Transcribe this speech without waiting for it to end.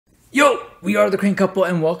Yo, we are the Crane Couple,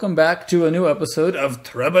 and welcome back to a new episode of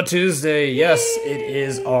Toreba Tuesday. Yes, it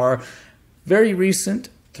is our very recent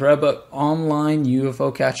Toreba online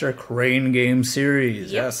UFO catcher crane game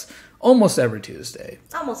series. Yep. Yes, almost every Tuesday.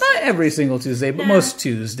 Almost. Not every single Tuesday, but most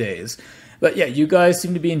Tuesdays. But yeah, you guys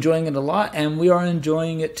seem to be enjoying it a lot, and we are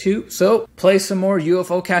enjoying it too. So play some more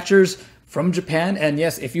UFO catchers from Japan. And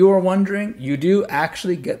yes, if you are wondering, you do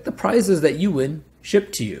actually get the prizes that you win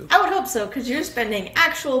shipped to you. I would hope so, because you're spending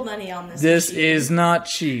actual money on this. This machine. is not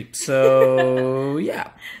cheap. So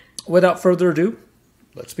yeah, without further ado,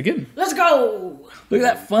 let's begin. Let's go! Look at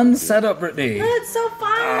that fun setup, Brittany. It's so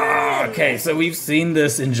fun! Okay, so we've seen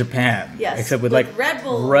this in Japan. Yes, Except with with like Red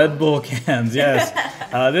Bull. Red Bull cans, yes.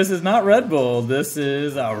 This is not Red Bull. This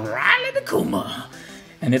is a Riley Nakuma.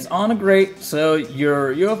 And it's on a grate, so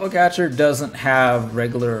your UFO catcher doesn't have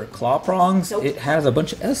regular claw prongs. Nope. It has a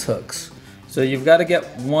bunch of S-hooks. So you've got to get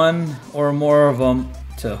one or more of them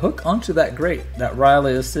to hook onto that grate that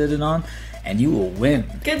Riley is sitting on, and you will win.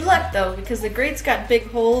 Good luck, though, because the grate's got big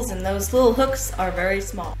holes and those little hooks are very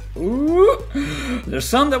small. Ooh, there's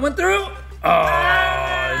some that went through.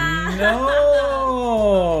 Oh,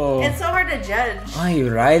 no. It's so hard to judge. Ay,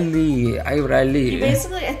 Riley. You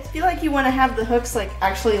basically, I feel like you want to have the hooks like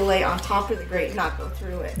actually lay on top of the grate, not go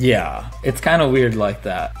through it. Yeah, it's kind of weird like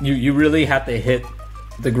that. You really have to hit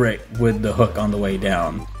the grate with the hook on the way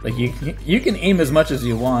down. Like you can aim as much as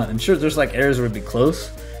you want. I'm sure there's like areas where it'd be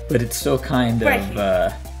close, but it's still kind of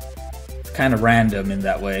random in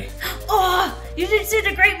that way. Oh, you didn't see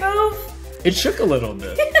the grate move? It shook a little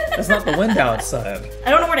bit. That's not the wind outside. I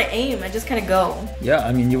don't know where to aim. I just kind of go. Yeah,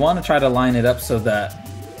 I mean, you want to try to line it up so that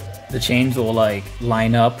the chains will like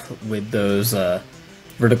line up with those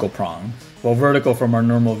vertical prongs. Well, vertical from our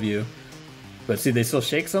normal view. But see, they still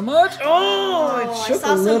shake so much. Oh, it shook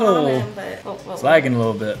a little. It's lagging a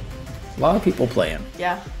little bit. A lot of people playing.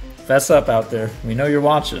 Yeah. Fess up out there. We know you're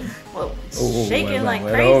watching. Whoa, it's shaking like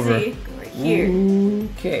went crazy. over. Right here.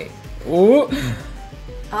 Okay. Ooh.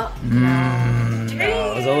 Oh, No,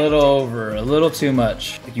 it was a little over. A little too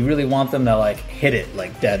much. Like, you really want them to like hit it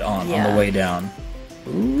like dead on the way down.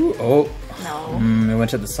 Ooh. Oh. No. It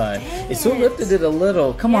went to the side. It still lifted it a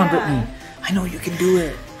little. Come on, Brittany. I know you can do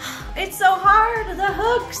it. It's so hard, the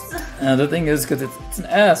hooks. The thing is, because it's an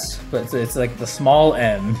S, but it's like the small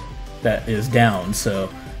end that is down, so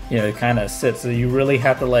you know it kind of sits. So you really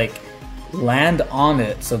have to like land on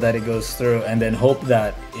it so that it goes through, and then hope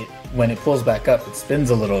that it, when it pulls back up, it spins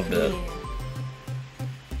a little bit.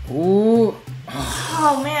 Ooh.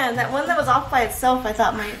 Oh man, that one that was off by itself, I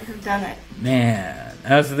thought might have done it. Man,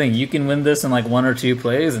 that's the thing. You can win this in like 1 or 2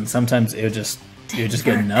 plays, and sometimes you just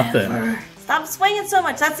get nothing. Stop swinging so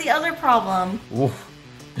much. That's the other problem. Ooh.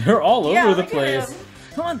 They're all over the look at place. him.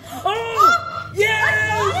 Come on. Oh!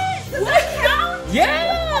 Yeah! Does that count?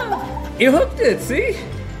 Yeah! It hooked it, see?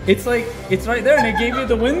 It's like, it's right there and it gave you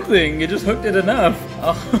the win thing. It just hooked it enough.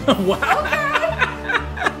 Oh, wow.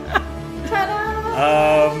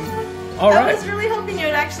 Ta-da! Alright. I was really hoping you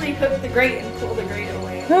would actually hook the grate and pull the grate away.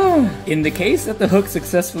 In the case that the hook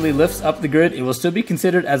successfully lifts up the grid, it will still be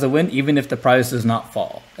considered as a win even if the prize does not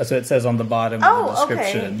fall. That's what it says on the bottom of the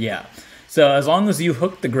description. Okay. Yeah. So as long as you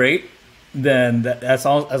hook the grate, then that's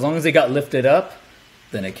all. As long as it got lifted up,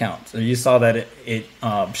 then it counts. And you saw that it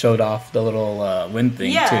showed off the little win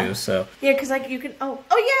thing too. So yeah, because like you can. Oh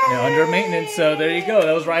yeah. Under maintenance. So there you go.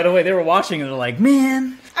 That was right away. They were watching and they're like,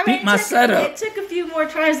 man. Beat my setup. It took a few more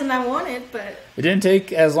tries than I wanted, but it didn't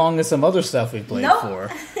take as long as some other stuff we played for.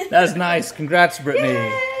 That's nice. Congrats, Brittany.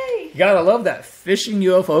 Yay! You gotta love that fishing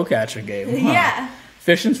UFO catcher game. Huh? Yeah.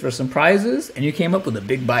 Fishing's for some prizes, and you came up with a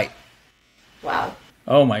big bite. Wow.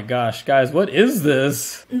 Oh my gosh, guys, what is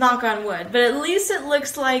this? Knock on wood, but at least it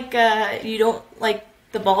looks like you don't like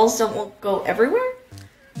the balls don't go everywhere.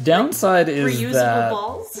 Downside like, is reusable that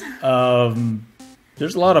balls.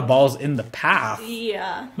 There's a lot of balls in the path.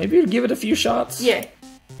 Yeah. Maybe you'd give it a few shots. Yeah.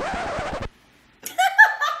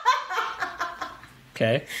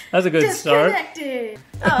 Okay, that's a good start. Disconnected.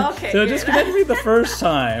 Oh, okay. So disconnected me the first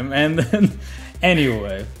time, and then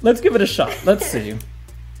anyway, let's give it a shot. Let's see.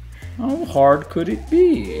 How hard could it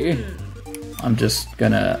be? I'm just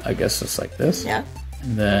gonna, I guess, just like this. Yeah.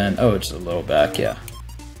 And then, oh, it's a little back, yeah.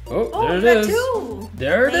 Oh, there it is. Too.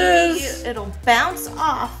 There it is. It'll bounce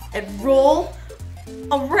off and roll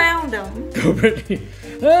around them. Go, Brittany.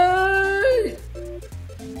 Hey!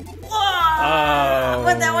 Whoa! I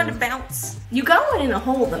want that one to bounce. You got one in a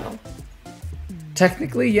hole, though.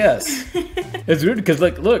 Technically, yes. It's weird because,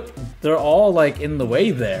 like, look, they're all, like, in the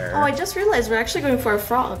way there. Oh, I just realized we're actually going for a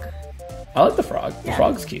frog. I like the frog. The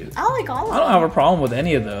frog's cute. I like all of them. I don't have a problem with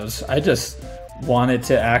any of those. I just want it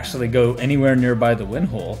to actually go anywhere nearby the win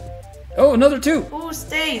hole. Oh, another 2. Ooh,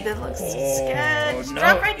 stay. That looks sketch. No,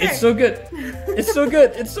 Drop right there. it's so good. It's so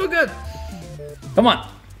good. It's so good. Come on.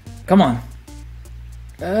 Come on.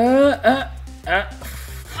 Oh,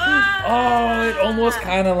 it almost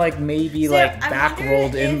kind of like maybe like back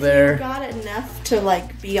rolled in there. You got enough to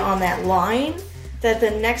like be on that line that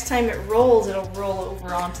the next time it rolls, it'll roll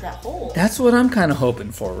over onto that hole. That's what I'm kind of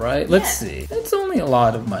hoping for, right? Let's see. That's only a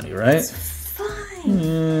lot of money, right? It's fine.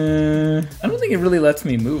 I don't think it really lets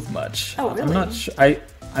me move much. Oh, really? I'm not sure.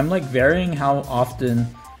 I'm like varying how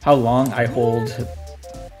long I hold.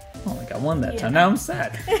 Oh, like I won that time. Now I'm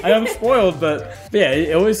sad. I am spoiled, but yeah,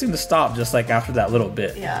 it always seemed to stop just like after that little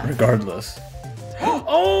bit. Yeah. Regardless.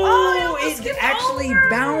 It actually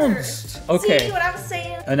bounced. Okay. See what I was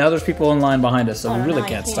saying? And now there's people in line behind us, so we really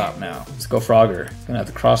can't stop now. Let's go, Frogger. Gonna have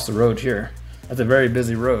to cross the road here. That's a very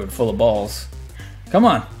busy road full of balls. Come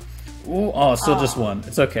on. Ooh, oh, still just one.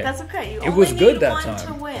 It's okay. That's okay. It was good that time.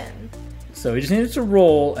 To win. So we just needed to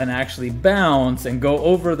roll and actually bounce and go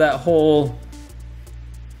over that whole.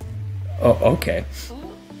 Oh, okay.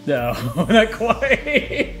 No, not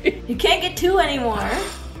quite. You can't get 2 anymore.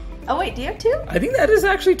 Oh wait, do you have 2? I think that is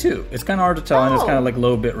actually 2. It's kind of hard to tell, and it's kind of like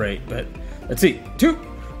low bit rate, but let's see. 2.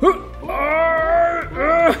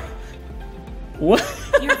 What?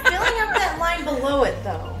 You're filling up that line below it,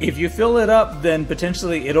 though. If you fill it up, then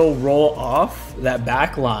potentially it'll roll off that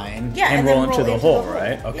back line and roll into the hole,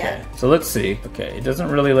 right? Okay. Yeah. So let's see. Okay, it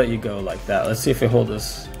doesn't really let you go like that. Let's see if it holds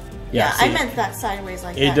us. Yeah, I meant that sideways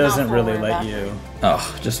like that. It doesn't really let you.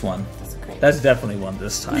 Oh, just one. That's definitely one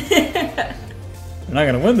this time. I'm not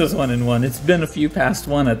gonna win this one in one. It's been a few past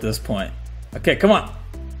one at this point. Okay, come on.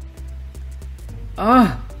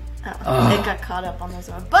 It got caught up on this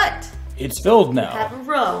one, but it's filled now. Have a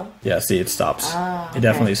row. Yeah, see, it stops. It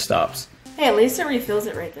definitely stops. Hey, at least it refills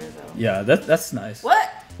it right there, though. Yeah, that's nice. What?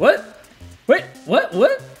 Wait,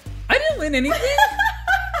 what? I didn't win anything.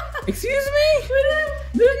 Excuse me?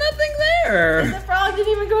 There's nothing there. The frog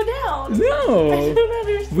didn't even go down. No. I don't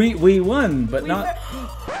understand. We won, but not.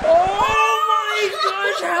 Oh my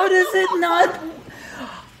gosh! How does it not?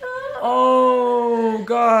 Oh,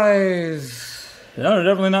 guys. No, they're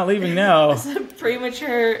definitely not leaving now. It's a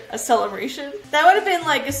premature celebration. That would have been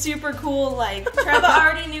like a super cool, like, Toreba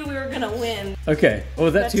already knew we were going to win. Okay. Oh,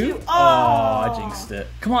 was that 2? Oh, I jinxed it.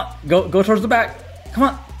 Come on. Go towards the back. Come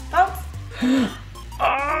on. Bounce.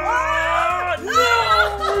 Oh,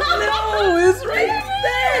 no, it's right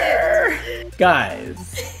there. Guys,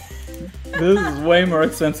 this is way more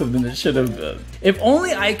expensive than it should have been. If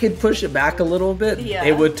only I could push it back a little bit,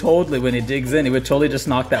 it would totally, when it digs in, it would totally just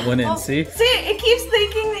knock that one in, see? See, it keeps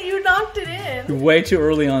thinking that you knocked it in. You're way too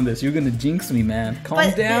early on this. You're going to jinx me, man. Calm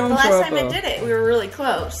down, the last time it did it, we were really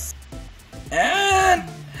close. And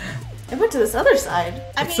it went to this other side.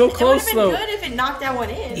 I mean, so close, it would have been good if it knocked that one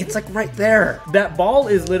in. It's like right there. That ball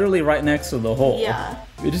is literally right next to the hole. Yeah.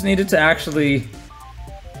 We just needed to actually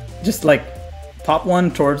just like pop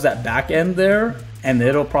one towards that back end there, and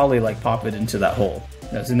it'll probably like pop it into that hole.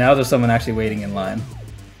 No, so now there's someone actually waiting in line.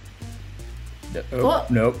 Oh,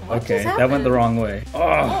 nope. Okay, that went the wrong way.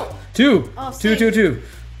 Oh, 2. Oh, 2.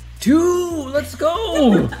 2. Let's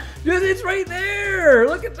go. Dude, it's right there.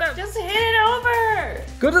 Look at that. Just hit it over.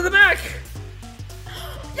 Go to the back.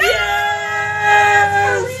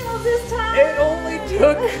 Yes! This time. It only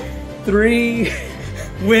took 3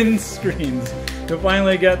 wind screens to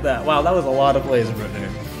finally get that. Wow, that was a lot of plays right there.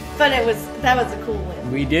 But that was a cool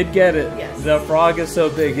win. We did get it. Yes. The frog is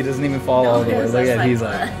so big he doesn't even fall all the way. Look at he's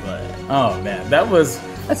like, oh man,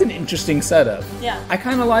 that's an interesting setup. Yeah. I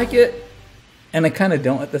kind of like it, and I kind of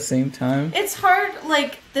don't at the same time. It's hard.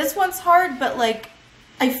 Like this one's hard, but like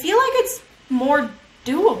I feel like it's more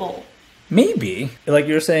doable. Maybe. Like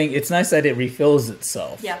you're saying, it's nice that it refills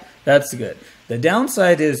itself. Yeah. That's good. The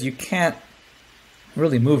downside is you can't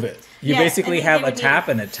really move it. You basically have a tap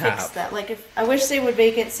and a tap. Fix that. Like I wish they would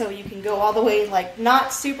make it so you can go all the way, like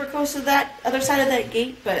not super close to that other side of that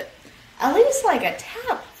gate, but at least like a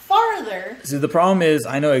tap farther. See, the problem is,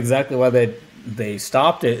 I know exactly why they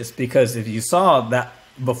stopped it. It's because if you saw that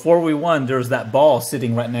before we won, there was that ball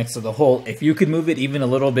sitting right next to the hole. If you could move it even a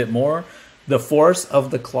little bit more, the force of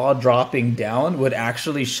the claw dropping down would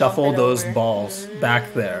actually shuffle those balls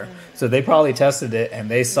back there. So they probably tested it and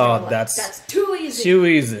they saw that's too easy. Too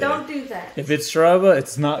easy. Don't do that. If it's Toreba,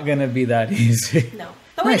 it's not going to be that easy. No.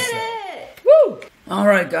 But we did it! Woo! All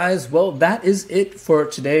right, guys. Well, that is it for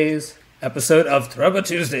today's episode of Toreba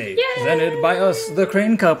Tuesday. Yay! Presented by us, the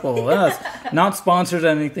Crane couple. Not sponsored or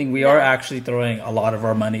anything. We are actually throwing a lot of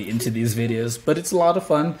our money into these videos, but it's a lot of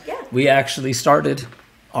fun. Yeah. We actually started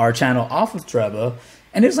our channel off of Toreba,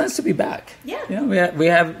 and it's nice to be back. Yeah. You know, we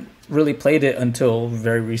have really played it until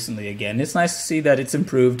very recently again. It's nice to see that it's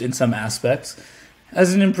improved in some aspects.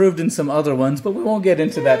 Hasn't improved in some other ones, but we won't get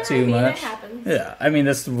into that too much. It happens. Yeah, I mean,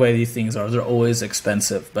 that's the way these things are. They're always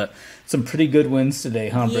expensive, but some pretty good wins today,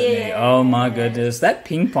 huh, Brittany? Yeah. Oh, my goodness. That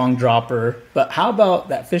ping pong dropper. But how about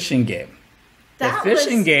that fishing game? That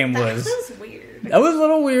fishing game was weird. That was a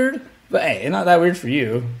little weird, but hey, not that weird for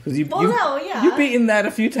you. Because you've beaten that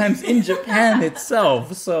a few times in Japan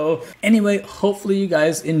itself. So anyway, hopefully you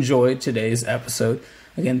guys enjoyed today's episode.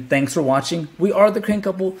 Again, thanks for watching. We are the Crane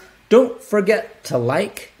Couple. Don't forget to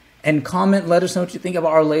like and comment. Let us know what you think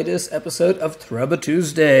about our latest episode of Toreba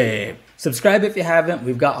Tuesday. Subscribe if you haven't.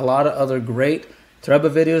 We've got a lot of other great Toreba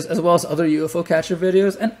videos, as well as other UFO catcher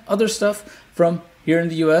videos and other stuff from here in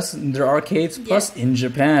the US and their arcades, plus in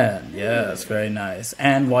Japan. Yes, very nice.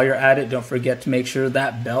 And while you're at it, don't forget to make sure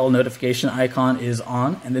that bell notification icon is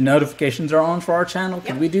on and the notifications are on for our channel,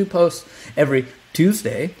 because we do post every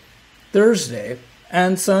Tuesday, Thursday,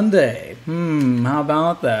 and Sunday. How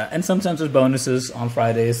about that? And sometimes there's bonuses on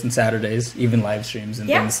Fridays and Saturdays, even live streams and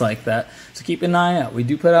things like that. So keep an eye out. We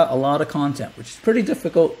do put out a lot of content, which is pretty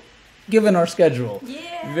difficult given our schedule.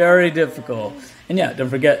 Very difficult. And yeah, don't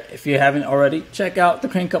forget, if you haven't already, check out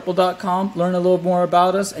thecranecouple.com, learn a little more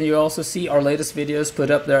about us, and you also see our latest videos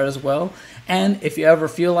put up there as well. And if you ever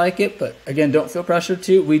feel like it, but again, don't feel pressured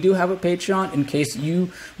to, we do have a Patreon in case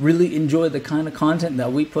you really enjoy the kind of content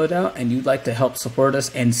that we put out and you'd like to help support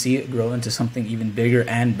us and see it grow into something even bigger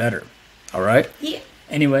and better. All right? Yeah.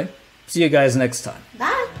 Anyway, see you guys next time. Bye.